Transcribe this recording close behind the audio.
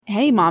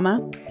Hey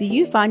mama, do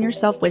you find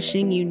yourself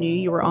wishing you knew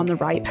you were on the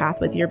right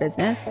path with your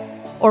business?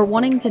 Or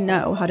wanting to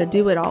know how to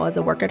do it all as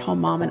a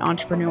work-at-home mom and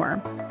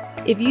entrepreneur?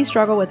 If you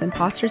struggle with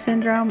imposter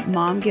syndrome,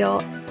 mom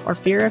guilt, or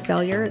fear of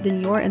failure,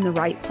 then you're in the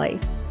right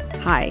place.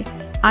 Hi,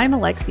 I'm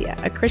Alexia,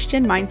 a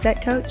Christian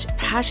mindset coach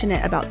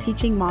passionate about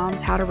teaching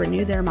moms how to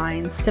renew their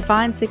minds to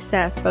find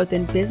success both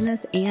in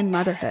business and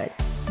motherhood.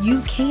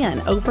 You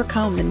can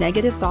overcome the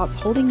negative thoughts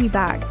holding you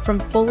back from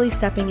fully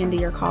stepping into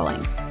your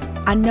calling.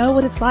 I know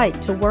what it's like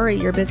to worry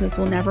your business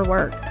will never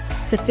work,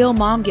 to feel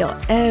mom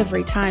guilt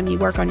every time you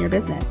work on your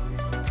business,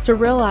 to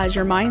realize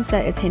your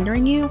mindset is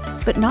hindering you,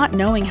 but not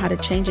knowing how to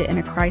change it in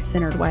a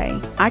Christ-centered way.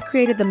 I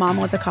created the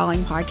Mama with a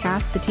Calling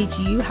podcast to teach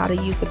you how to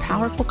use the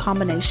powerful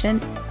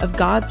combination of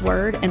God's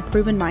Word and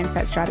proven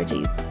mindset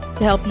strategies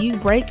to help you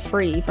break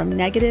free from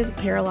negative,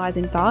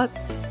 paralyzing thoughts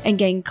and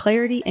gain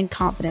clarity and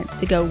confidence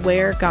to go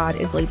where God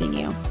is leading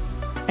you.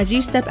 As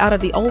you step out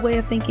of the old way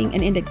of thinking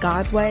and into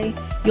God's way,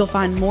 you'll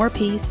find more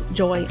peace,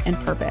 joy, and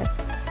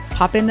purpose.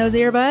 Pop in those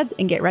earbuds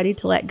and get ready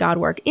to let God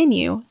work in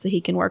you so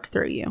He can work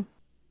through you.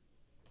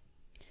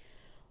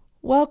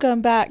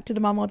 Welcome back to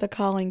the Mama with a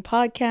Calling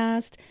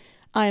podcast.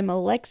 I'm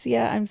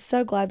Alexia. I'm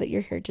so glad that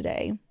you're here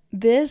today.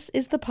 This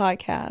is the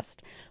podcast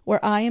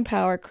where I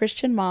empower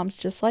Christian moms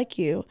just like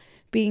you,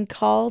 being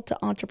called to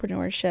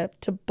entrepreneurship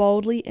to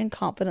boldly and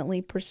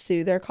confidently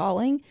pursue their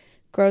calling,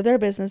 grow their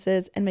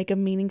businesses, and make a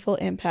meaningful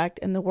impact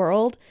in the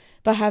world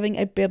by having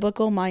a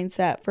biblical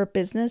mindset for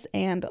business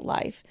and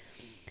life.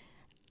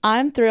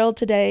 I'm thrilled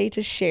today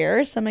to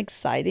share some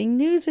exciting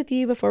news with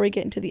you before we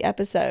get into the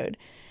episode.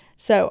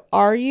 So,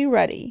 are you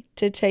ready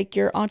to take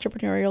your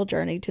entrepreneurial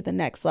journey to the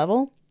next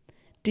level?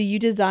 Do you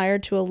desire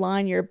to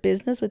align your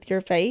business with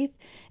your faith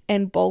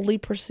and boldly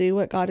pursue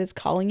what God is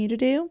calling you to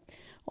do?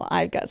 Well,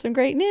 I've got some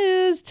great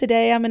news.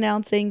 Today, I'm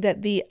announcing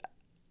that the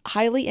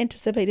highly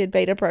anticipated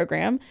beta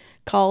program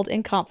called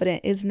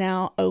Confident is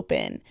now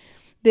open.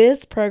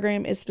 This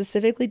program is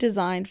specifically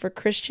designed for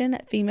Christian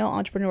female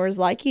entrepreneurs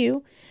like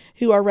you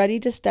who are ready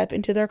to step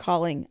into their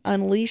calling,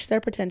 unleash their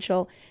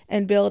potential,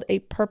 and build a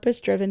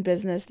purpose-driven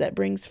business that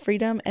brings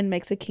freedom and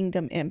makes a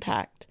kingdom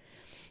impact.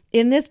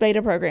 In this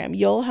beta program,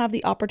 you'll have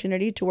the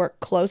opportunity to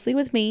work closely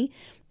with me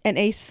and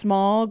a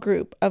small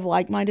group of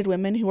like-minded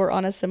women who are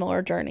on a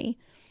similar journey.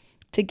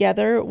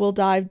 Together, we'll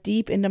dive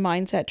deep into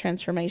mindset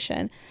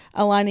transformation,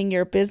 aligning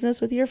your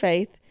business with your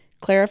faith,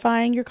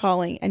 clarifying your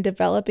calling, and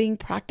developing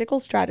practical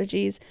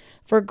strategies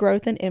for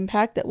growth and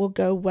impact that will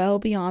go well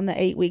beyond the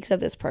 8 weeks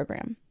of this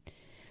program.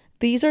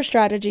 These are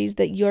strategies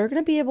that you're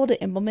going to be able to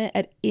implement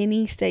at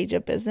any stage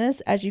of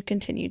business as you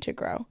continue to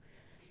grow.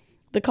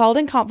 The Called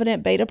and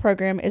Confident Beta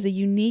Program is a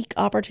unique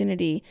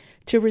opportunity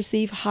to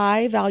receive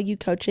high-value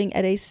coaching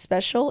at a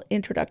special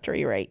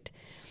introductory rate.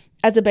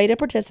 As a beta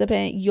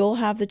participant, you'll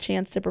have the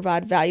chance to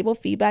provide valuable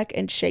feedback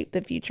and shape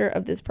the future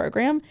of this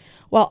program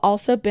while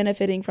also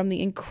benefiting from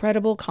the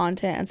incredible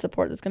content and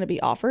support that's going to be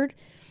offered.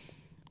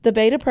 The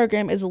beta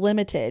program is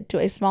limited to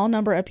a small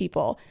number of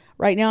people.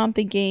 Right now, I'm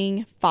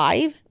thinking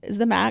 5 is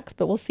the max,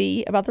 but we'll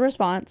see about the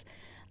response.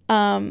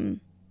 A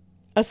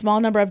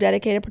small number of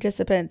dedicated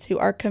participants who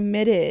are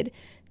committed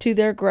to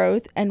their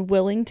growth and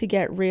willing to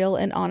get real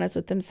and honest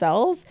with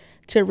themselves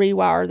to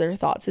rewire their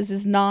thoughts. This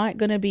is not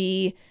going to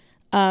be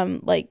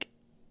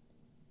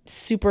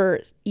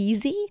super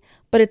easy,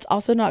 but it's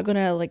also not going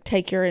to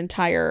take your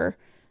entire,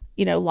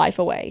 life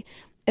away.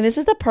 And this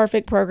is the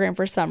perfect program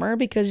for summer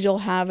because you'll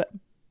have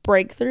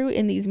breakthrough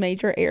in these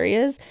major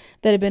areas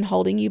that have been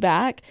holding you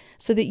back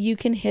so that you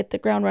can hit the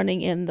ground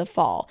running in the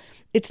fall.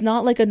 It's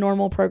not like a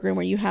normal program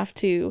where you have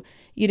to,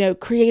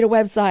 create a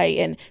website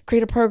and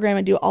create a program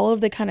and do all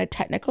of the kind of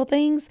technical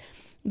things.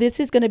 This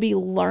is going to be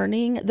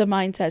learning the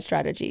mindset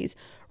strategies,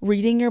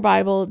 reading your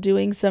Bible,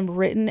 doing some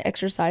written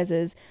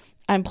exercises.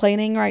 I'm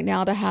planning right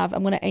now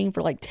I'm going to aim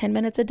for 10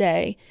 minutes a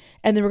day.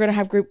 And then we're going to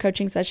have group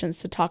coaching sessions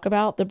to talk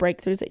about the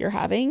breakthroughs that you're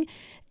having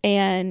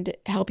and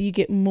help you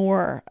get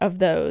more of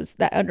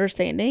that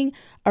understanding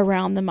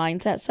around the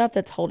mindset stuff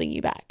that's holding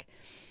you back.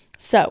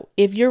 So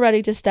if you're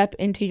ready to step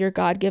into your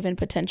God-given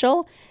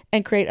potential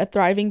and create a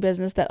thriving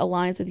business that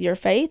aligns with your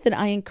faith, then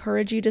I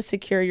encourage you to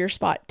secure your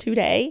spot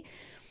today.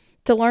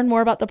 To learn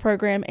more about the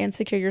program and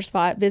secure your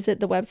spot,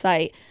 visit the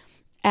website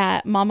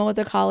at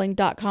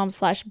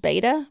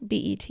mamawithacalling.com/beta,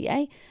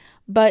 BETA.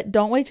 But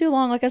don't wait too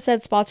long. Like I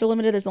said, spots are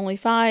limited. There's only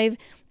 5,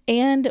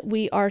 and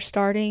we are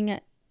starting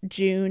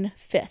June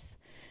 5th.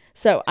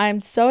 So I'm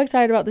so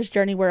excited about this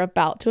journey we're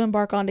about to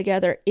embark on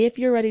together. If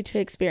you're ready to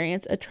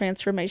experience a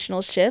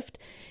transformational shift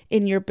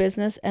in your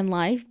business and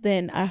life,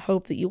 then I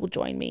hope that you will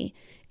join me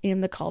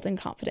in the Called and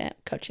Confident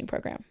coaching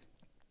program.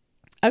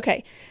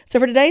 Okay, so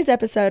for today's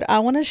episode, I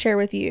want to share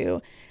with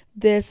you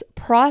this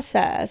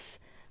process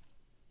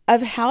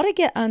of how to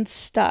get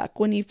unstuck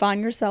when you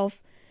find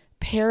yourself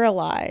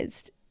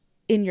paralyzed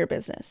in your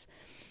business.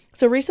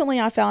 So recently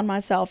I found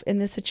myself in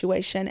this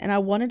situation and I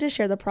wanted to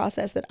share the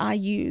process that I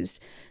used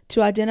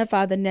to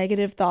identify the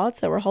negative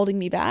thoughts that were holding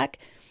me back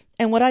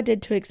and what I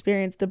did to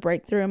experience the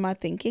breakthrough in my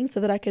thinking so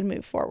that I could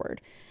move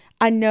forward.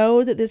 I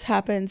know that this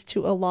happens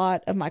to a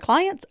lot of my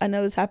clients. I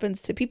know this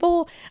happens to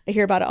people. I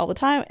hear about it all the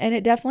time, and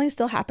it definitely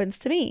still happens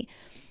to me.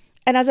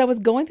 And as I was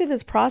going through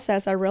this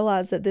process, I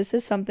realized that this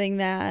is something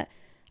that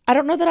I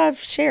don't know that I've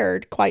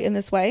shared quite in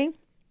this way.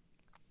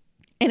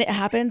 And it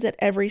happens at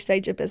every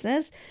stage of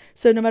business.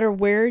 So no matter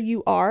where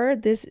you are,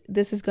 this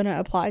is going to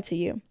apply to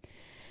you.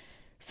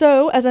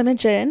 So as I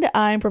mentioned,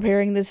 I'm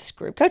preparing this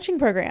group coaching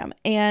program,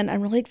 and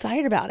I'm really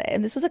excited about it.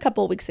 And this was a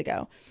couple of weeks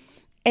ago,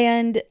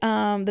 and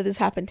that this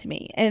happened to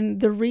me. And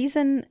the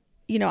reason,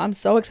 I'm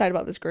so excited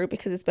about this group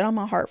because it's been on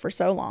my heart for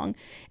so long.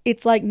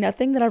 It's like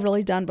nothing that I've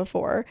really done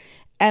before,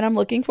 and I'm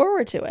looking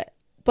forward to it.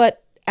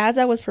 But as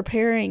I was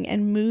preparing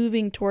and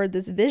moving toward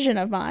this vision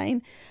of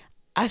mine,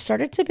 I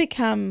started to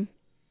become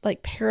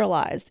like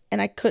paralyzed,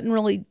 and I couldn't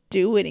really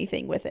do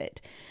anything with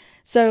it.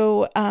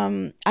 So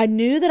I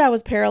knew that I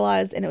was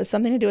paralyzed, and it was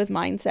something to do with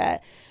mindset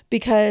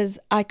because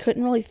I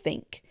couldn't really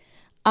think.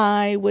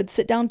 I would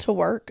sit down to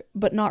work,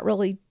 but not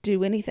really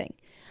do anything.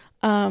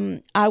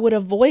 I would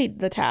avoid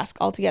the task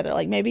altogether.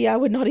 Like maybe I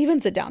would not even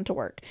sit down to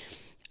work.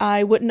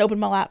 I wouldn't open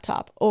my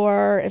laptop,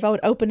 or if I would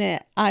open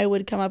it, I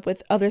would come up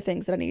with other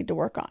things that I needed to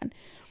work on.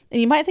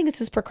 And you might think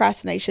this is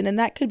procrastination, and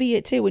that could be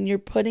it too. When you're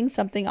putting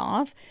something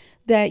off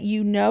that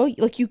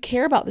like you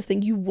care about this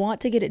thing, you want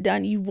to get it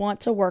done, you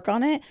want to work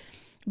on it,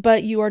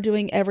 but you are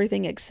doing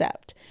everything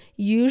except.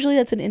 Usually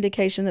that's an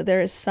indication that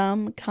there is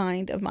some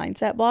kind of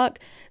mindset block,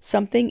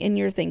 something in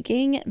your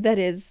thinking that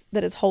is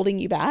holding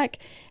you back.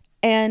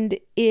 And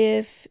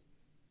if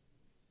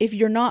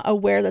you're not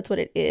aware that's what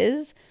it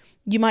is,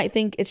 you might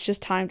think it's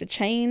just time to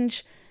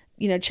change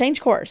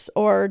course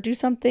or do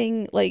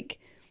something like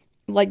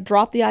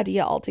drop the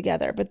idea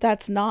altogether, but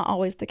that's not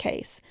always the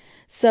case.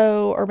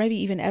 So, or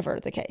maybe even ever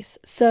the case.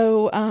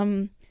 So,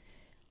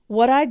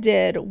 what I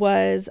did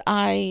was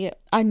I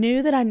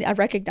knew that I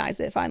recognized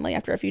it finally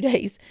after a few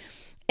days.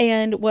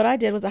 And what I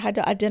did was I had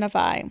to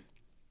identify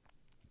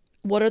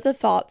what are the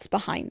thoughts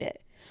behind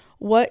it.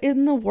 What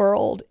in the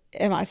world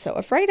am I so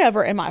afraid of?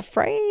 Or am I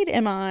afraid?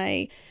 Am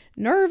I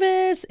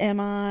nervous? Am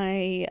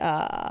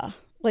I,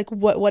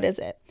 what is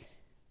it?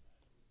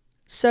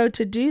 So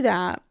to do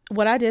that,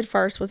 what I did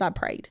first was I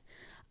prayed.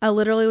 I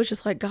literally was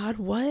just like, God,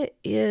 what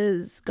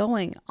is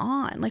going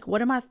on? Like,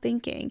 what am I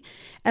thinking?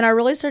 And I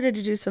really started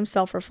to do some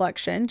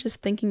self-reflection,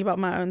 just thinking about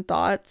my own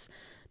thoughts,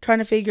 trying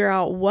to figure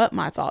out what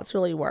my thoughts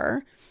really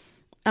were.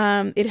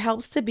 It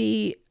helps to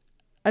be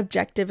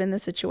objective in the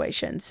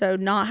situation. So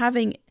not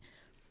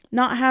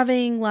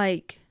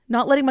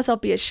letting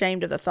myself be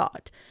ashamed of the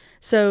thought.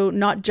 So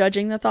not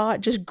judging the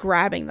thought, just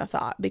grabbing the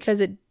thought, because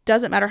it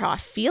doesn't matter how I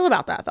feel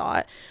about that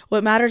thought.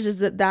 What matters is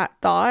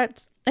that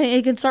thought, and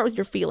it can start with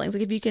your feelings.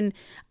 Like if you can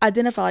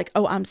identify like,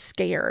 oh, I'm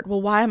scared.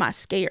 Well, why am I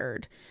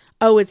scared?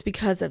 Oh, it's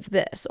because of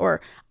this.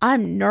 Or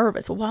I'm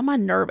nervous. Well, why am I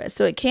nervous?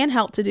 So it can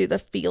help to do the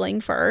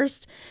feeling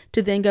first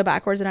to then go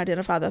backwards and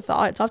identify the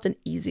thought. It's often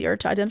easier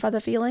to identify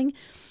the feeling.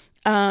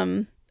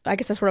 I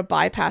guess I sort of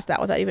bypass that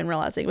without even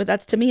realizing, but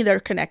that's, to me, they're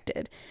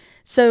connected.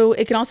 So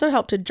it can also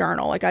help to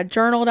journal. Like I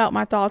journaled out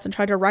my thoughts and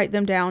tried to write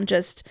them down.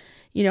 Just,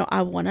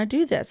 I want to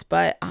do this,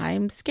 but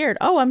I'm scared.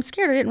 Oh, I'm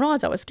scared. I didn't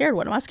realize I was scared.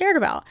 What am I scared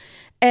about?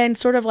 And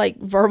sort of like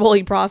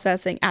verbally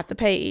processing at the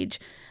page,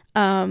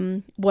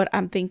 what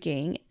I'm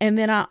thinking. And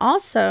then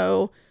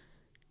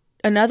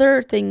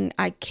another thing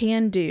I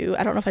can do,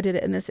 I don't know if I did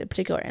it in this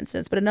particular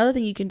instance, but another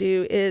thing you can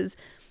do is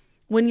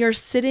when you're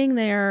sitting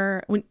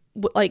there,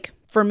 like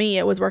for me,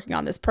 it was working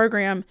on this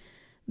program,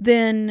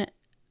 then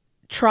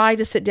try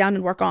to sit down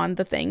and work on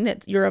the thing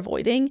that you're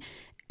avoiding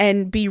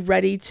and be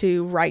ready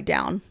to write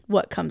down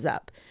what comes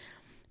up.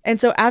 And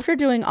so after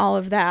doing all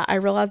of that, I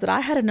realized that I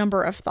had a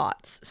number of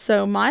thoughts.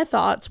 So my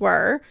thoughts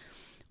were,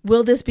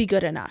 will this be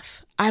good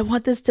enough? I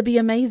want this to be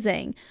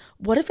amazing.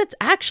 What if it's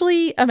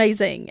actually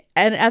amazing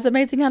and as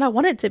amazing as I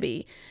want it to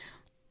be?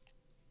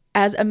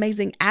 As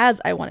amazing as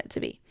I want it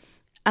to be.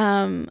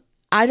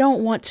 I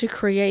don't want to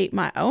create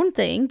my own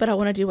thing, but I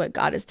want to do what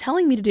God is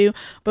telling me to do.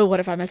 But what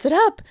if I mess it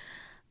up?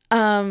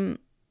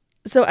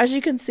 So as you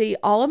can see,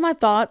 all of my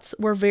thoughts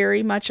were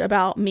very much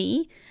about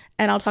me,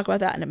 and I'll talk about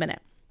that in a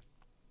minute.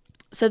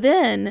 So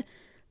then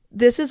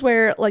this is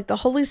where like the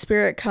Holy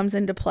Spirit comes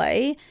into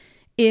play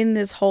in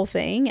this whole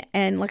thing.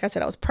 And like I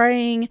said, I was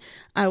praying,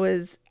 I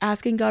was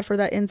asking God for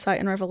that insight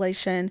and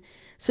revelation.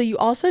 So you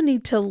also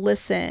need to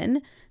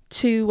listen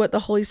to what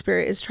the Holy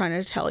Spirit is trying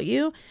to tell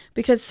you,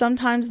 because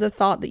sometimes the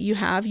thought that you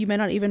have, you may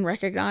not even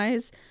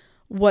recognize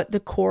what the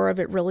core of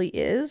it really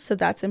is. So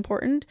that's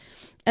important.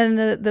 And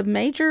the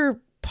major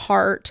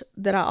part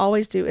that I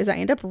always do is I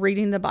end up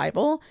reading the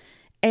Bible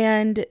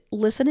and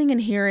listening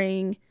and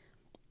hearing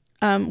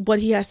what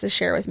he has to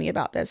share with me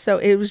about this. So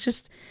it was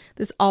just,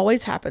 this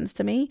always happens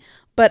to me,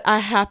 but I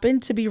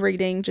happened to be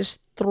reading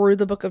just through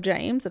the book of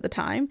James at the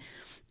time,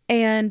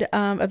 and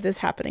of this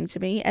happening to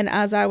me. And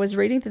as I was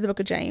reading through the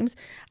book of James,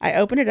 I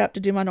opened it up to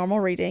do my normal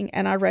reading,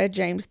 and I read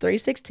James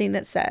 3:16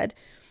 that said,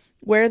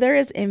 "Where there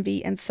is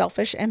envy and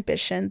selfish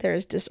ambition, there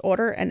is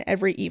disorder and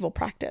every evil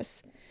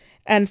practice."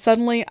 And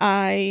suddenly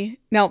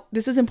now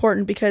this is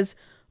important because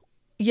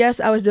yes,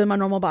 I was doing my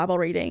normal Bible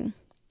reading,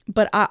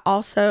 But I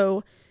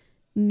also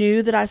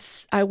knew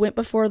that I went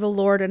before the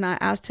Lord and I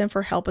asked him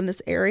for help in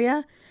this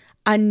area.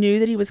 I knew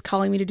that he was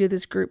calling me to do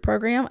this group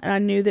program, and I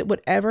knew that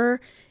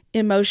whatever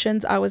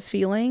emotions I was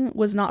feeling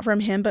was not from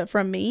him, but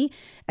from me.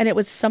 And it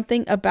was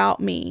something about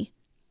me,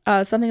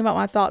 something about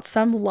my thoughts,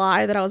 some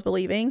lie that I was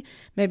believing.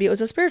 Maybe it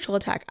was a spiritual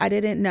attack. I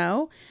didn't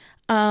know.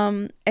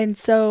 And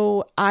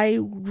so I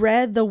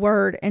read the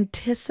word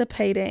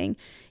anticipating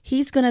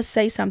he's going to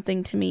say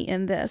something to me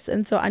in this.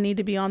 And so I need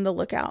to be on the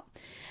lookout.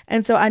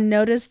 And so I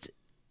noticed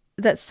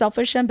that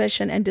selfish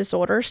ambition and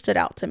disorder stood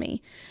out to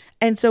me.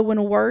 And so when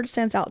a word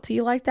stands out to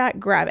you like that,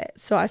 grab it.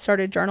 So I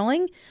started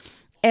journaling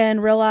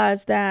and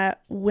realized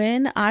that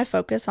when I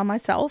focus on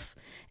myself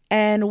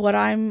and what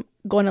I'm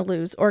going to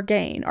lose or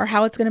gain or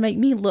how it's going to make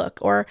me look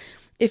or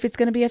if it's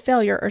going to be a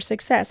failure or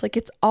success, like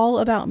it's all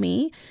about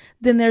me,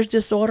 then there's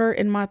disorder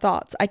in my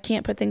thoughts. I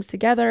can't put things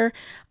together.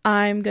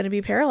 I'm going to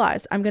be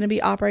paralyzed. I'm going to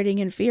be operating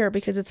in fear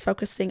because it's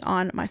focusing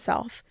on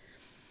myself.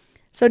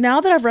 So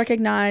now that I've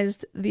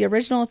recognized the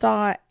original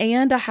thought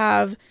and I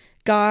have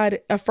God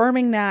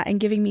affirming that and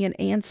giving me an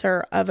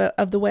answer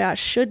of the way I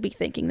should be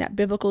thinking, that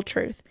biblical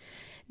truth,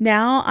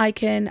 now I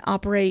can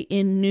operate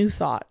in new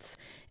thoughts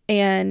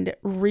and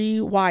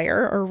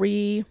rewire or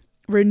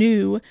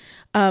renew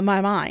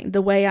my mind,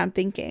 the way I'm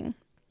thinking.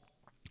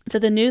 So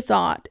the new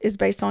thought is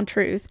based on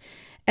truth.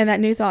 And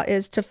that new thought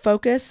is to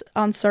focus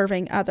on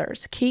serving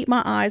others, keep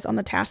my eyes on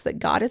the task that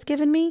God has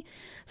given me,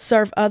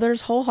 serve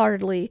others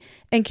wholeheartedly,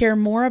 and care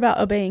more about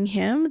obeying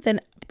him than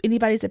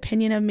anybody's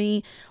opinion of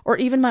me or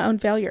even my own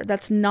failure.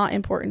 That's not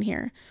important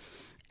here.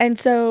 And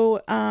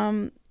so,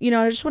 I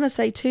just want to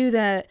say too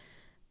that,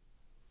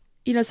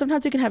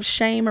 sometimes we can have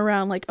shame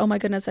around like, oh my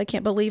goodness, I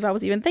can't believe I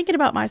was even thinking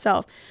about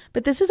myself.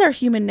 But this is our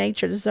human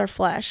nature. This is our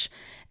flesh.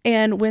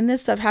 And when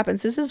this stuff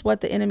happens, this is what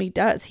the enemy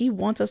does. He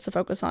wants us to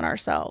focus on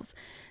ourselves.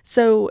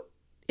 So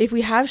if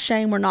we have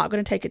shame, we're not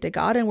going to take it to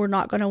God and we're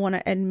not going to want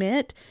to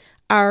admit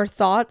our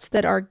thoughts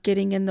that are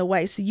getting in the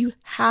way. So you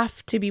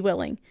have to be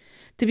willing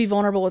to be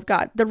vulnerable with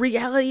God. The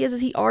reality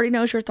is he already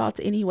knows your thoughts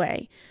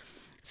anyway.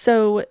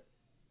 So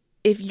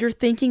if you're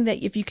thinking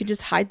that if you can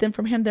just hide them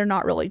from him, they're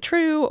not really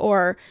true,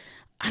 or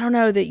I don't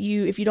know, that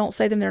if you don't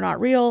say them, they're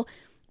not real,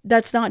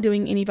 that's not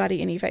doing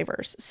anybody any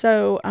favors.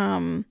 So,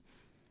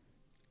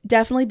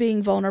 definitely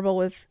being vulnerable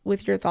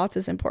with your thoughts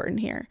is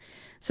important here.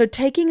 So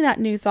taking that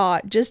new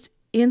thought just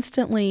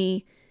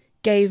instantly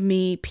gave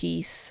me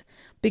peace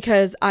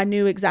because I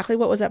knew exactly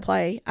what was at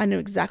play. I knew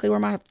exactly where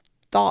my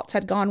thoughts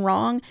had gone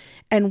wrong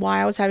and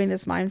why I was having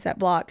this mindset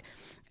block.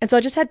 And so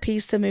I just had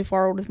peace to move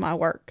forward with my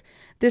work.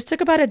 This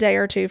took about a day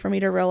or two for me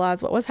to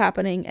realize what was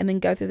happening and then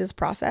go through this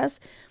process.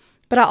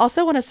 But I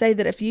also want to say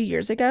that a few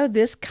years ago,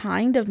 this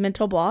kind of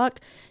mental block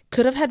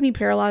could have had me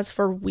paralyzed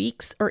for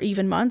weeks or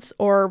even months,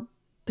 or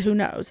who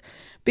knows,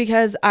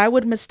 because I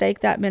would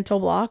mistake that mental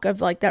block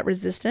of like that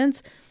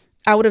resistance.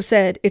 I would have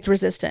said it's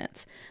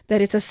resistance,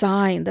 that it's a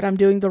sign that I'm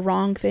doing the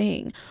wrong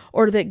thing,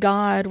 or that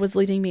God was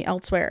leading me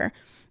elsewhere.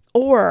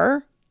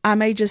 Or I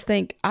may just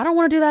think, I don't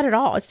want to do that at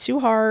all. It's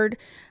too hard.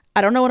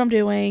 I don't know what I'm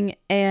doing.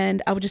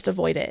 And I would just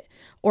avoid it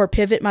or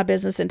pivot my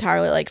business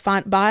entirely. Like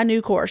buy a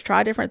new course,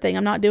 try a different thing.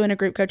 I'm not doing a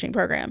group coaching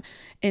program.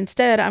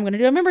 Instead, I'm going to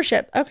do a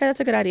membership. Okay, that's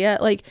a good idea.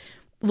 Like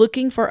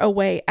looking for a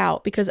way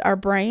out, because our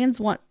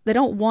brains they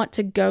don't want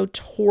to go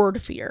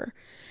toward fear.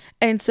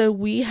 And so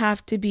we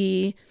have to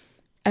be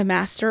a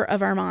master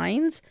of our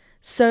minds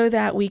so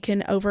that we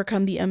can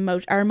overcome the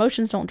emotion. Our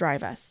emotions don't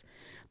drive us.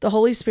 The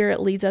Holy Spirit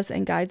leads us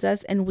and guides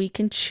us, and we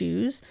can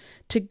choose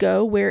to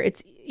go where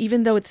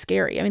even though it's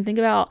scary. I mean, think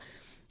about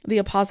the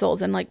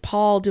apostles and like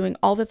Paul doing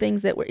all the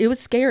things it was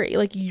scary.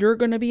 Like, you're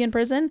going to be in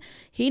prison.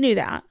 He knew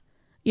that.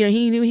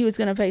 He knew he was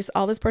going to face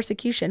all this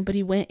persecution, but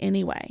he went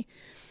anyway.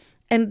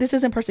 And this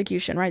isn't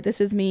persecution, right? This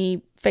is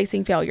me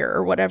facing failure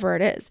or whatever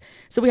it is.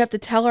 So we have to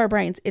tell our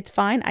brains, it's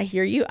fine. I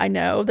hear you. I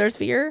know there's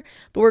fear,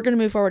 but we're going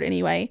to move forward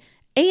anyway.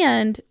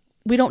 And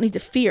we don't need to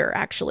fear,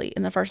 actually,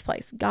 in the first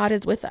place. God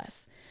is with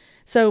us.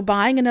 So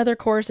buying another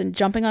course and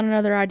jumping on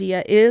another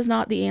idea is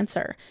not the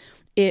answer.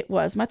 It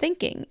was my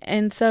thinking.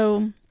 And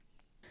so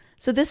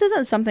this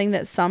isn't something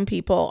that some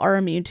people are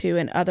immune to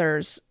and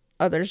others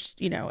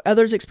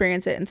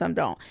experience it and some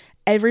don't.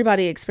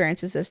 Everybody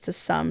experiences this to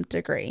some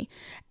degree.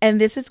 And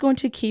this is going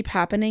to keep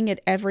happening at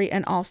every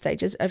and all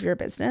stages of your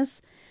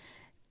business.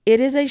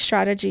 It is a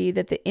strategy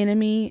that the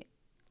enemy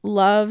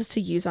loves to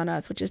use on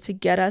us, which is to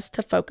get us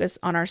to focus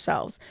on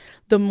ourselves.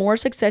 The more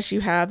success you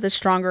have, the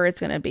stronger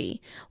it's going to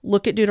be.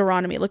 Look at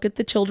Deuteronomy. Look at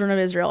the children of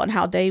Israel and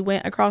how they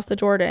went across the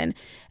Jordan,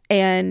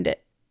 and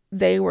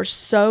they were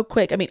so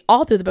quick. I mean,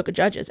 all through the book of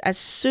Judges, as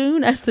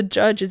soon as the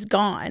judge is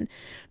gone,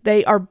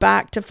 they are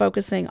back to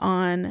focusing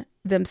on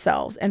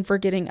themselves and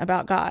forgetting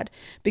about God,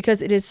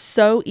 because it is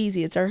so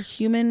easy. It's our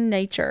human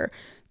nature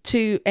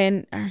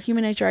and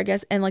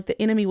like the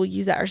enemy will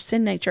use that, our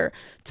sin nature,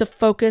 to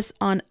focus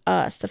on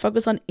us, to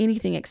focus on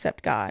anything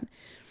except God.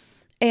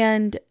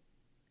 And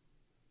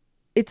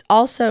it's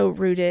also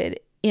rooted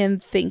in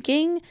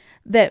thinking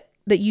that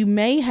you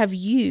may have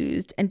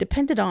used and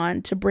depended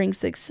on to bring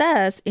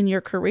success in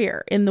your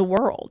career, in the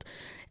world.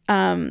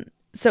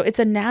 So it's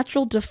a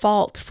natural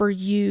default for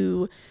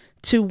you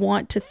to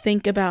want to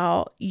think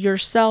about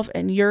yourself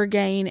and your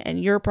gain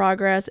and your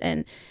progress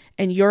and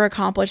your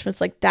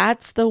accomplishments. Like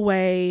that's the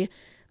way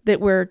that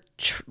we're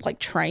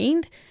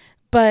trained.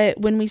 But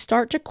when we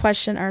start to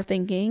question our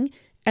thinking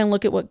and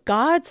look at what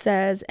God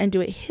says and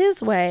do it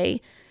His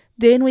way,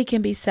 then we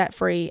can be set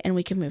free and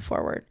we can move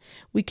forward.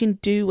 We can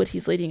do what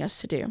He's leading us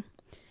to do.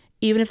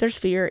 Even if there's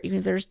fear, even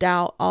if there's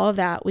doubt, all of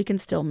that, we can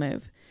still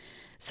move.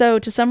 So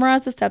to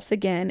summarize the steps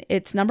again,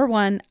 it's number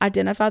 1,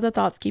 identify the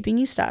thoughts keeping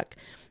you stuck.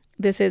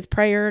 This is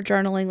prayer,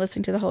 journaling,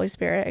 listening to the Holy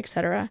Spirit,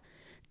 etc.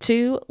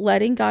 2,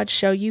 letting God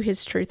show you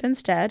His truth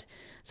instead.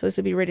 So this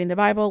would be reading the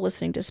Bible,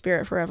 listening to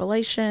Spirit for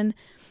revelation.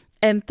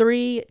 And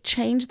 3,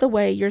 change the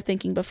way you're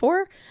thinking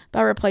before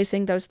by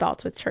replacing those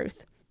thoughts with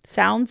truth.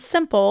 Sounds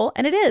simple,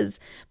 and it is,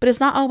 but it's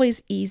not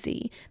always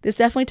easy. This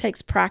definitely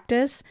takes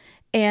practice.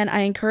 And I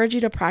encourage you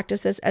to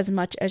practice this as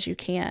much as you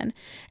can.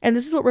 And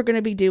this is what we're going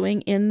to be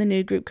doing in the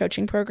new group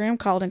coaching program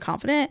called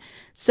Confident.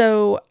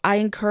 So I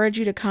encourage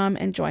you to come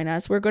and join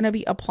us. We're going to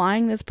be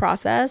applying this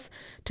process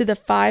to the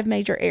 5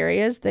 major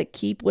areas that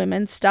keep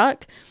women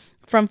stuck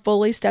from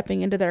fully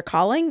stepping into their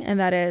calling. And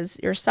that is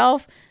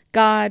yourself,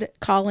 God,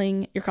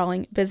 calling, your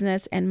calling,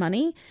 business, and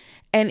money.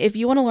 And if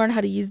you want to learn how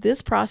to use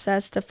this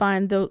process to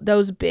find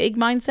those big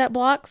mindset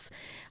blocks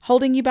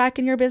holding you back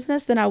in your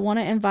business, then I want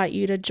to invite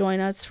you to join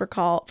us for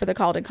the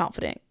Called and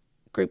Confident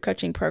group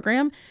coaching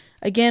program.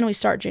 Again, we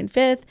start June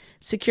 5th.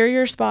 Secure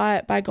your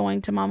spot by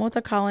going to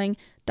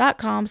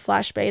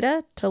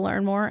mamawithacalling.com/beta to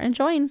learn more and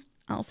join.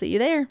 I'll see you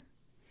there.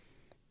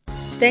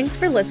 Thanks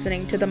for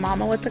listening to the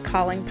Mama with a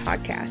Calling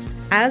podcast.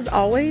 As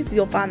always,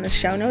 you'll find the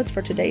show notes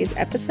for today's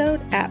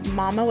episode at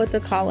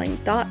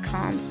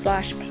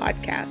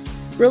mamawithacalling.com/podcast.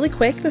 Really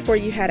quick before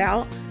you head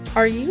out,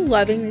 are you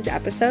loving these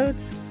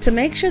episodes? To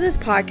make sure this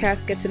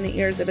podcast gets in the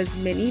ears of as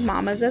many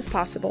mamas as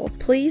possible,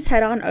 please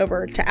head on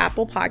over to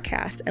Apple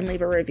Podcasts and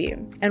leave a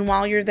review. And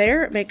while you're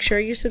there, make sure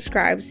you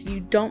subscribe so you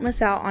don't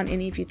miss out on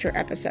any future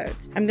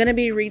episodes. I'm going to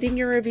be reading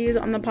your reviews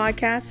on the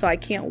podcast, so I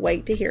can't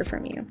wait to hear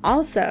from you.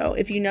 Also,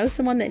 if you know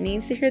someone that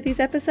needs to hear these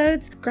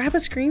episodes, grab a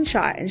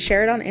screenshot and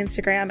share it on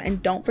Instagram,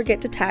 and don't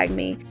forget to tag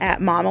me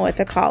at Mama with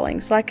a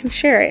Calling so I can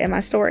share it in my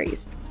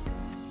stories.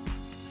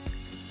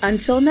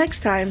 Until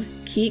next time,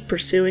 keep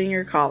pursuing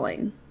your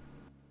calling.